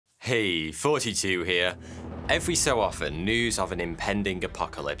Hey, 42 here. Every so often, news of an impending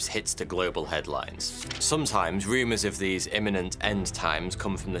apocalypse hits the global headlines. Sometimes, rumours of these imminent end times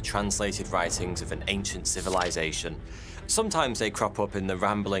come from the translated writings of an ancient civilization. Sometimes they crop up in the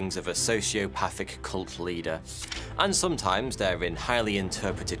ramblings of a sociopathic cult leader. And sometimes they're in highly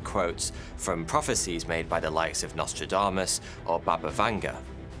interpreted quotes from prophecies made by the likes of Nostradamus or Baba Vanga.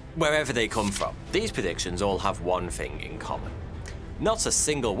 Wherever they come from, these predictions all have one thing in common. Not a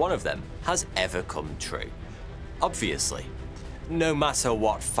single one of them has ever come true. Obviously. No matter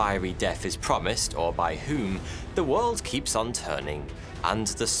what fiery death is promised or by whom, the world keeps on turning and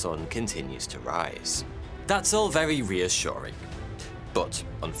the sun continues to rise. That's all very reassuring. But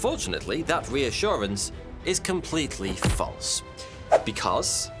unfortunately, that reassurance is completely false.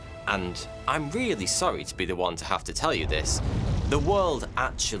 Because, and I'm really sorry to be the one to have to tell you this, the world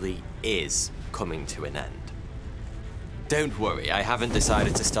actually is coming to an end. Don't worry, I haven't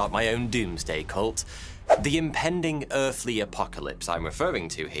decided to start my own doomsday cult. The impending earthly apocalypse I'm referring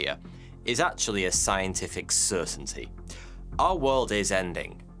to here is actually a scientific certainty. Our world is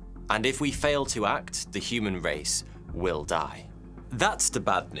ending, and if we fail to act, the human race will die. That's the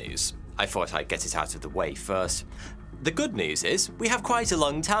bad news. I thought I'd get it out of the way first. The good news is, we have quite a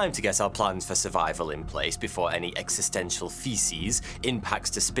long time to get our plans for survival in place before any existential feces impacts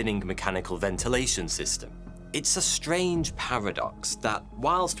the spinning mechanical ventilation system. It's a strange paradox that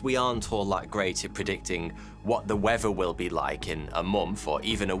whilst we aren't all that great at predicting what the weather will be like in a month or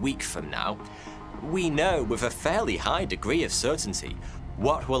even a week from now, we know with a fairly high degree of certainty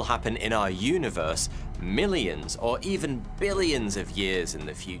what will happen in our universe millions or even billions of years in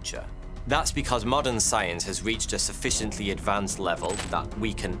the future. That's because modern science has reached a sufficiently advanced level that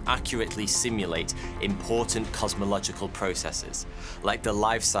we can accurately simulate important cosmological processes, like the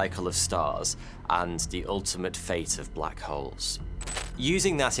life cycle of stars and the ultimate fate of black holes.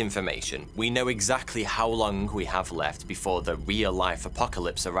 Using that information, we know exactly how long we have left before the real-life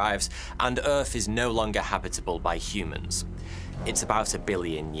apocalypse arrives and Earth is no longer habitable by humans. It's about 1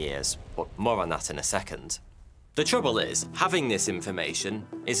 billion years, but more on that in a second. The trouble is, having this information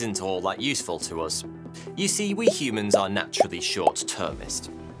isn't all that useful to us. You see, we humans are naturally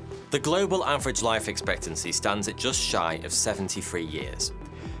short-termist. The global average life expectancy stands at just shy of 73 years.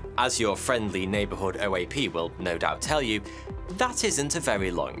 As your friendly neighbourhood OAP will no doubt tell you, that isn't a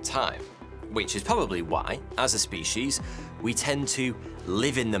very long time. Which is probably why, as a species, we tend to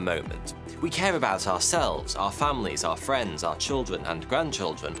live in the moment. We care about ourselves, our families, our friends, our children and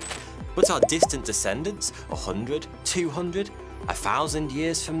grandchildren. But our distant descendants, 100, 200, 1,000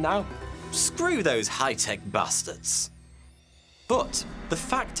 years from now? Screw those high-tech bastards. But the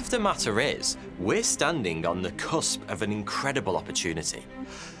fact of the matter is, we're standing on the cusp of an incredible opportunity.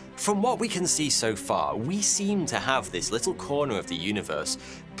 From what we can see so far, we seem to have this little corner of the universe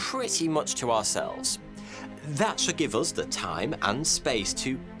pretty much to ourselves. That should give us the time and space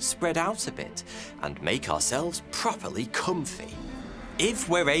to spread out a bit and make ourselves properly comfy. If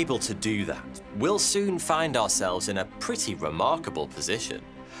we're able to do that, we'll soon find ourselves in a pretty remarkable position.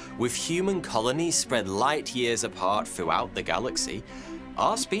 With human colonies spread light years apart throughout the galaxy,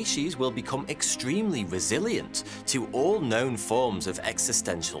 our species will become extremely resilient to all known forms of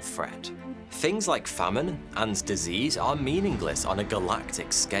existential threat. Things like famine and disease are meaningless on a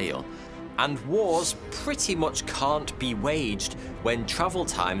galactic scale, and wars pretty much can't be waged when travel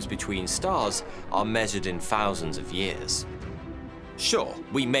times between stars are measured in thousands of years. Sure,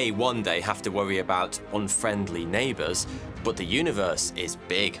 we may one day have to worry about unfriendly neighbours, but the universe is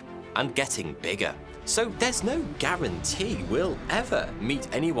big and getting bigger, so there's no guarantee we'll ever meet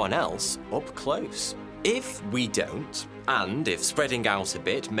anyone else up close. If we don't, and if spreading out a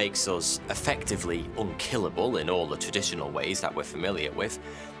bit makes us effectively unkillable in all the traditional ways that we're familiar with,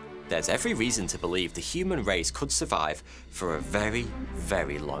 there's every reason to believe the human race could survive for a very,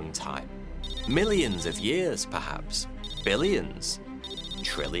 very long time. Millions of years, perhaps. Billions.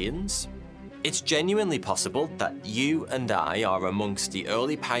 Trillions? It's genuinely possible that you and I are amongst the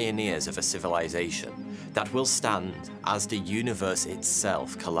early pioneers of a civilization that will stand as the universe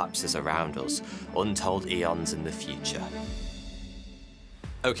itself collapses around us, untold eons in the future.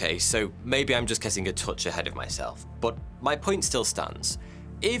 Okay, so maybe I'm just getting a touch ahead of myself, but my point still stands.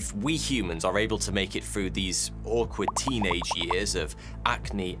 If we humans are able to make it through these awkward teenage years of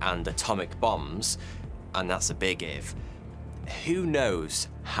acne and atomic bombs, and that's a big if, who knows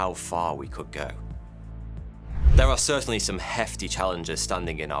how far we could go. There are certainly some hefty challenges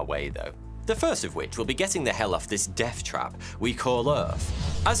standing in our way though. The first of which will be getting the hell off this death trap we call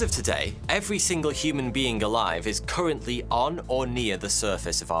Earth. As of today, every single human being alive is currently on or near the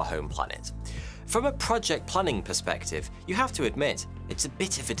surface of our home planet. From a project planning perspective, you have to admit, it's a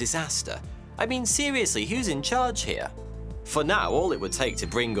bit of a disaster. I mean, seriously, who's in charge here? For now, all it would take to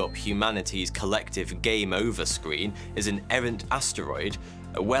bring up humanity's collective game over screen is an errant asteroid,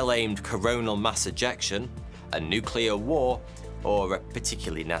 a well-aimed coronal mass ejection, a nuclear war, or a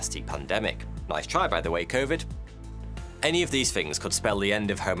particularly nasty pandemic. Nice try, by the way, COVID. Any of these things could spell the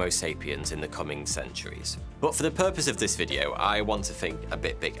end of Homo sapiens in the coming centuries. But for the purpose of this video, I want to think a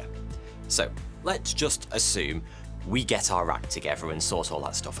bit bigger. So let's just assume we get our act together and sort all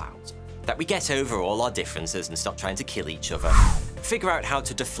that stuff out. That we get over all our differences and stop trying to kill each other, figure out how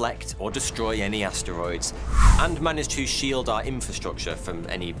to deflect or destroy any asteroids, and manage to shield our infrastructure from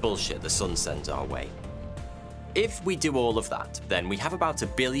any bullshit the sun sends our way. If we do all of that, then we have about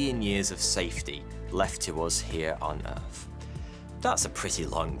 1 billion years of safety left to us here on Earth. That's a pretty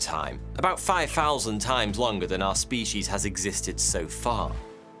long time, about 5,000 times longer than our species has existed so far.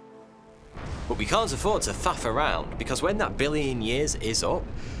 But we can't afford to faff around, because when that 1 billion years is up,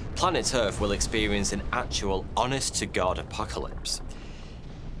 planet Earth will experience an actual honest-to-God apocalypse.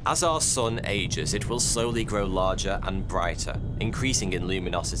 As our sun ages, it will slowly grow larger and brighter, increasing in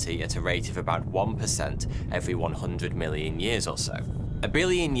luminosity at a rate of about 1% every 100 million years or so. 1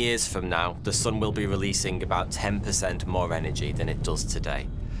 billion years from now, the sun will be releasing about 10% more energy than it does today,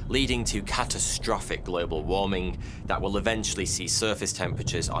 leading to catastrophic global warming that will eventually see surface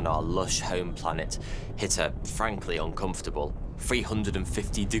temperatures on our lush home planet hit a, frankly, uncomfortable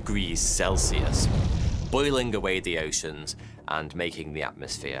 350 degrees Celsius, boiling away the oceans and making the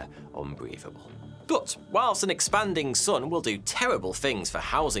atmosphere unbreathable. But whilst an expanding sun will do terrible things for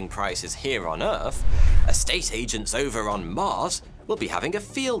housing prices here on Earth, estate agents over on Mars will be having a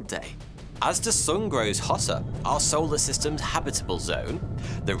field day. As the sun grows hotter, our solar system's habitable zone,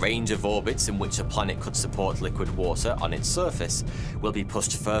 the range of orbits in which a planet could support liquid water on its surface, will be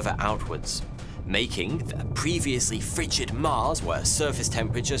pushed further outwards, making the previously frigid Mars, where surface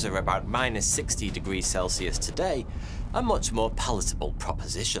temperatures are about -60 degrees Celsius today, a much more palatable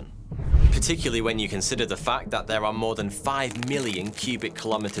proposition. Particularly when you consider the fact that there are more than 5 million cubic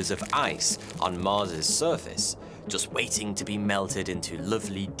kilometers of ice on Mars's surface, just waiting to be melted into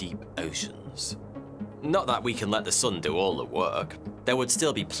lovely deep oceans. Not that we can let the sun do all the work. There would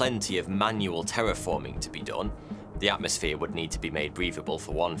still be plenty of manual terraforming to be done. The atmosphere would need to be made breathable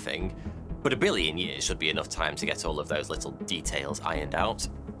for one thing, but 1 billion years should be enough time to get all of those little details ironed out.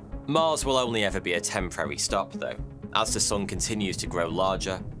 Mars will only ever be a temporary stop though. As the sun continues to grow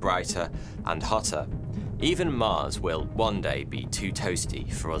larger, brighter, and hotter, even Mars will one day be too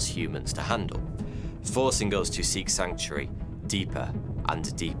toasty for us humans to handle, forcing us to seek sanctuary deeper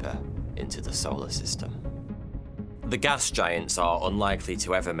and deeper into the solar system. The gas giants are unlikely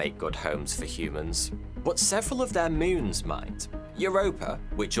to ever make good homes for humans, but several of their moons might. Europa,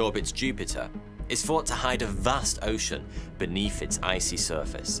 which orbits Jupiter, is thought to hide a vast ocean beneath its icy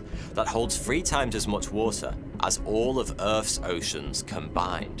surface that holds 3 times as much water as all of Earth's oceans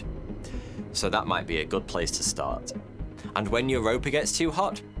combined. So that might be a good place to start. And when Europa gets too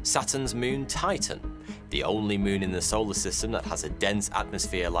hot, Saturn's moon Titan, the only moon in the solar system that has a dense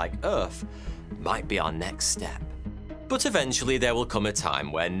atmosphere like Earth, might be our next step. But eventually there will come a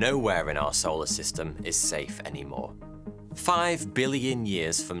time where nowhere in our solar system is safe anymore. 5 billion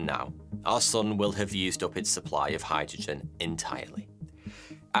years from now, our sun will have used up its supply of hydrogen entirely,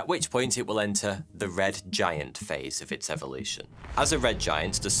 at which point it will enter the red giant phase of its evolution. As a red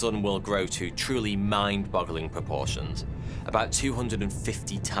giant, the sun will grow to truly mind-boggling proportions, about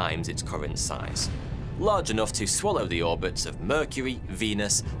 250 times its current size, large enough to swallow the orbits of Mercury,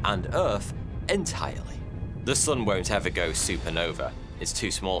 Venus, and Earth entirely. The sun won't ever go supernova, it's too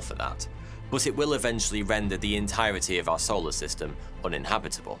small for that, but it will eventually render the entirety of our solar system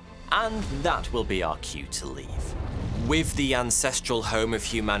uninhabitable, and that will be our cue to leave. With the ancestral home of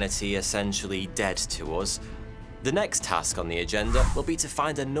humanity essentially dead to us, the next task on the agenda will be to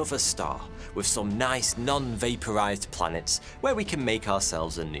find another star with some nice non-vaporized planets where we can make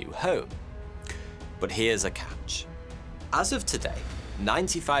ourselves a new home. But here's a catch. As of today,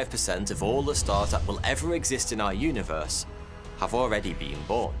 95% of all the stars that will ever exist in our universe have already been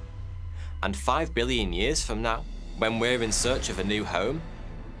born. And 5 billion years from now, when we're in search of a new home,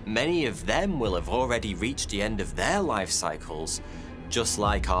 many of them will have already reached the end of their life cycles, just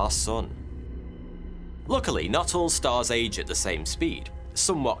like our sun. Luckily, not all stars age at the same speed.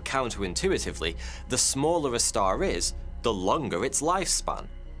 Somewhat counterintuitively, the smaller a star is, the longer its lifespan.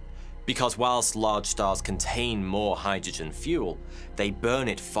 Because whilst large stars contain more hydrogen fuel, they burn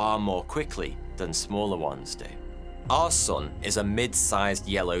it far more quickly than smaller ones do. Our sun is a mid-sized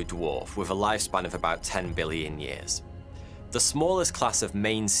yellow dwarf with a lifespan of about 10 billion years. The smallest class of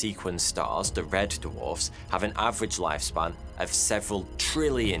main sequence stars, the red dwarfs, have an average lifespan of several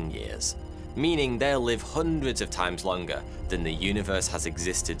trillion years, meaning they'll live hundreds of times longer than the universe has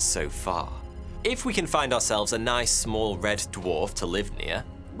existed so far. If we can find ourselves a nice small red dwarf to live near,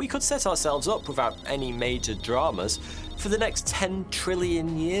 we could set ourselves up without any major dramas for the next 10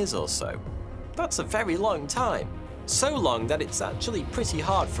 trillion years or so. That's a very long time. So long that it's actually pretty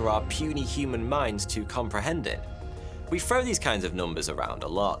hard for our puny human minds to comprehend it. We throw these kinds of numbers around a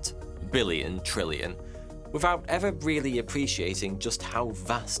lot, billion, trillion, without ever really appreciating just how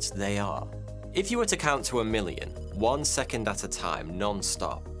vast they are. If you were to count to 1 million, 1 second at a time,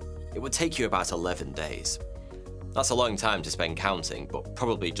 non-stop, it would take you about 11 days. That's a long time to spend counting, but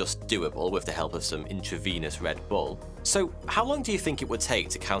probably just doable with the help of some intravenous Red Bull. So how long do you think it would take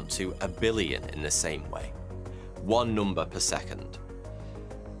to count to 1 billion in the same way? 1 number per second.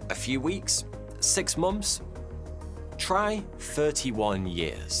 A few weeks? 6 months? Try 31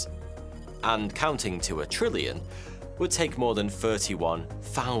 years. And counting to 1 trillion would take more than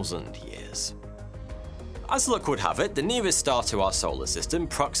 31,000 years. As luck would have it, the nearest star to our solar system,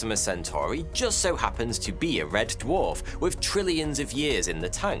 Proxima Centauri, just so happens to be a red dwarf with trillions of years in the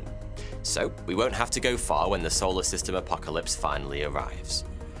tank. So we won't have to go far when the solar system apocalypse finally arrives.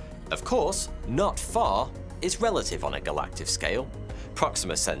 Of course, not far is relative on a galactic scale.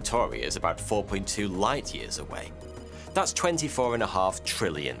 Proxima Centauri is about 4.2 light years away. That's 24.5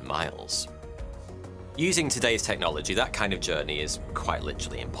 trillion miles. Using today's technology, that kind of journey is quite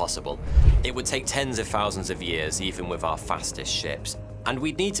literally impossible. It would take tens of thousands of years even with our fastest ships, and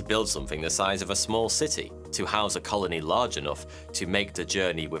we'd need to build something the size of a small city to house a colony large enough to make the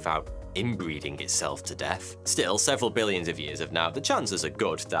journey without inbreeding itself to death. Still, several billions of years of now, the chances are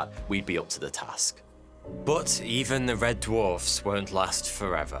good that we'd be up to the task. But even the red dwarfs won't last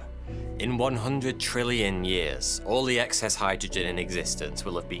forever. In 100 trillion years, all the excess hydrogen in existence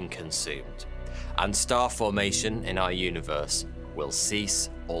will have been consumed, and star formation in our universe will cease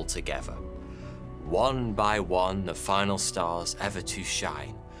altogether. One by one, the final stars ever to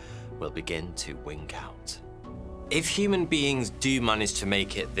shine will begin to wink out. If human beings do manage to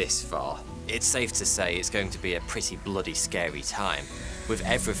make it this far, it's safe to say it's going to be a pretty bloody scary time, with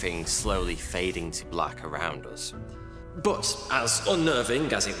everything slowly fading to black around us. But as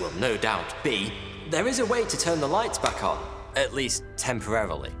unnerving as it will no doubt be, there is a way to turn the lights back on, at least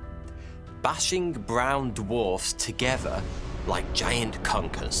temporarily. Bashing brown dwarfs together like giant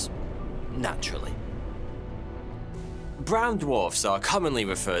conkers, naturally. Brown dwarfs are commonly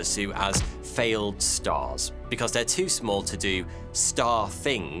referred to as failed stars because they're too small to do star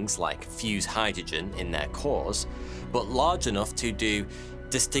things like fuse hydrogen in their cores, but large enough to do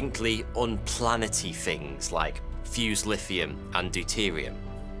distinctly unplanety things like fuse lithium and deuterium.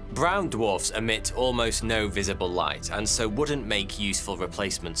 Brown dwarfs emit almost no visible light and so wouldn't make useful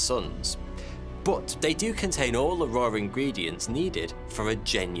replacement suns. But they do contain all the raw ingredients needed for a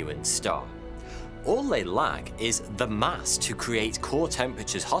genuine star. All they lack is the mass to create core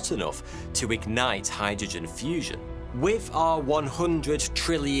temperatures hot enough to ignite hydrogen fusion. With our 100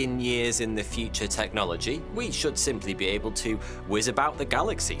 trillion years in the future technology, we should simply be able to whiz about the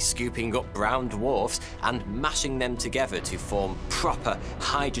galaxy, scooping up brown dwarfs and mashing them together to form proper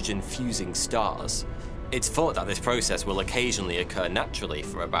hydrogen-fusing stars. It's thought that this process will occasionally occur naturally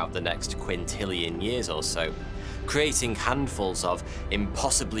for about the next quintillion years or so, creating handfuls of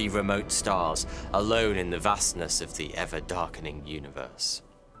impossibly remote stars alone in the vastness of the ever-darkening universe.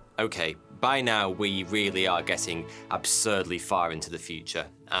 Okay, by now we really are getting absurdly far into the future,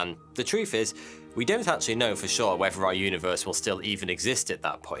 and the truth is, we don't actually know for sure whether our universe will still even exist at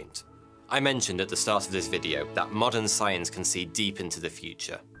that point. I mentioned at the start of this video that modern science can see deep into the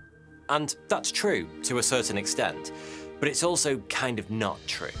future. And that's true to a certain extent, but it's also kind of not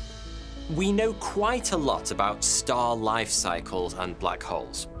true. We know quite a lot about star life cycles and black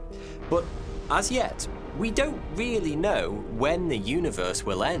holes, but as yet, we don't really know when the universe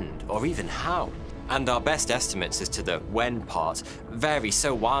will end, or even how. And our best estimates as to the when part vary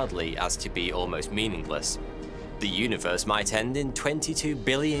so wildly as to be almost meaningless. The universe might end in 22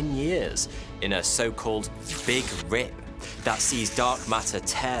 billion years, in a so-called Big Rip that sees dark matter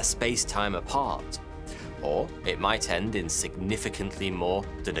tear space-time apart. Or it might end in significantly more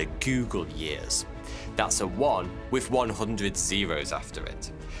than a Google years. That's a 1 with 100 zeros after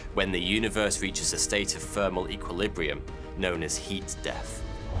it, when the universe reaches a state of thermal equilibrium known as heat death.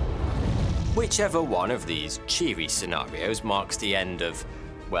 Whichever one of these cheery scenarios marks the end of,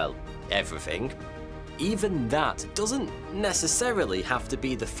 well, everything, even that doesn't necessarily have to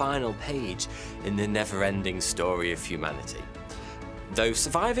be the final page in the never-ending story of humanity. Though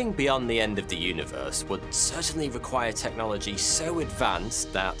surviving beyond the end of the universe would certainly require technology so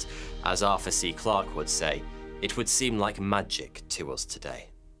advanced that, as Arthur C. Clarke would say, it would seem like magic to us today.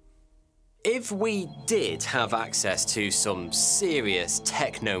 If we did have access to some serious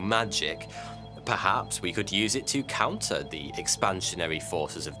techno-magic, perhaps we could use it to counter the expansionary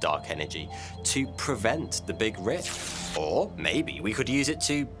forces of dark energy, to prevent the Big Rip. Or maybe we could use it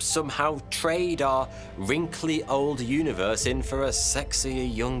to somehow trade our wrinkly old universe in for a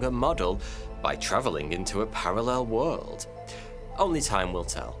sexier, younger model by traveling into a parallel world. Only time will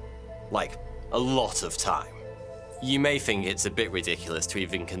tell. Like, a lot of time. You may think it's a bit ridiculous to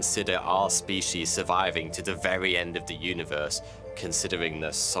even consider our species surviving to the very end of the universe, considering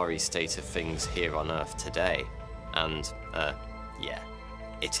the sorry state of things here on Earth today. And, yeah,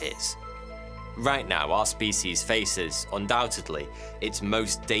 it is. Right now, our species faces, undoubtedly, its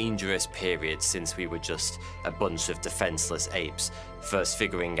most dangerous period since we were just a bunch of defenseless apes, first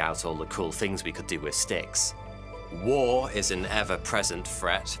figuring out all the cool things we could do with sticks. War is an ever-present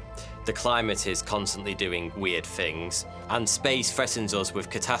threat. The climate is constantly doing weird things, and space threatens us with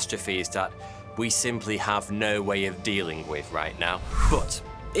catastrophes that we simply have no way of dealing with right now. But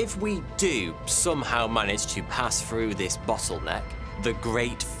if we do somehow manage to pass through this bottleneck, the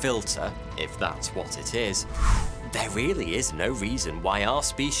Great Filter, if that's what it is, there really is no reason why our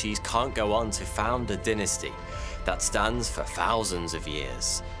species can't go on to found a dynasty that stands for thousands of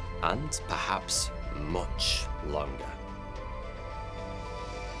years, and perhaps much longer.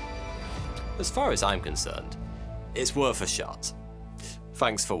 As far as I'm concerned, it's worth a shot.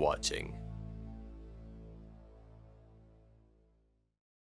 Thanks for watching.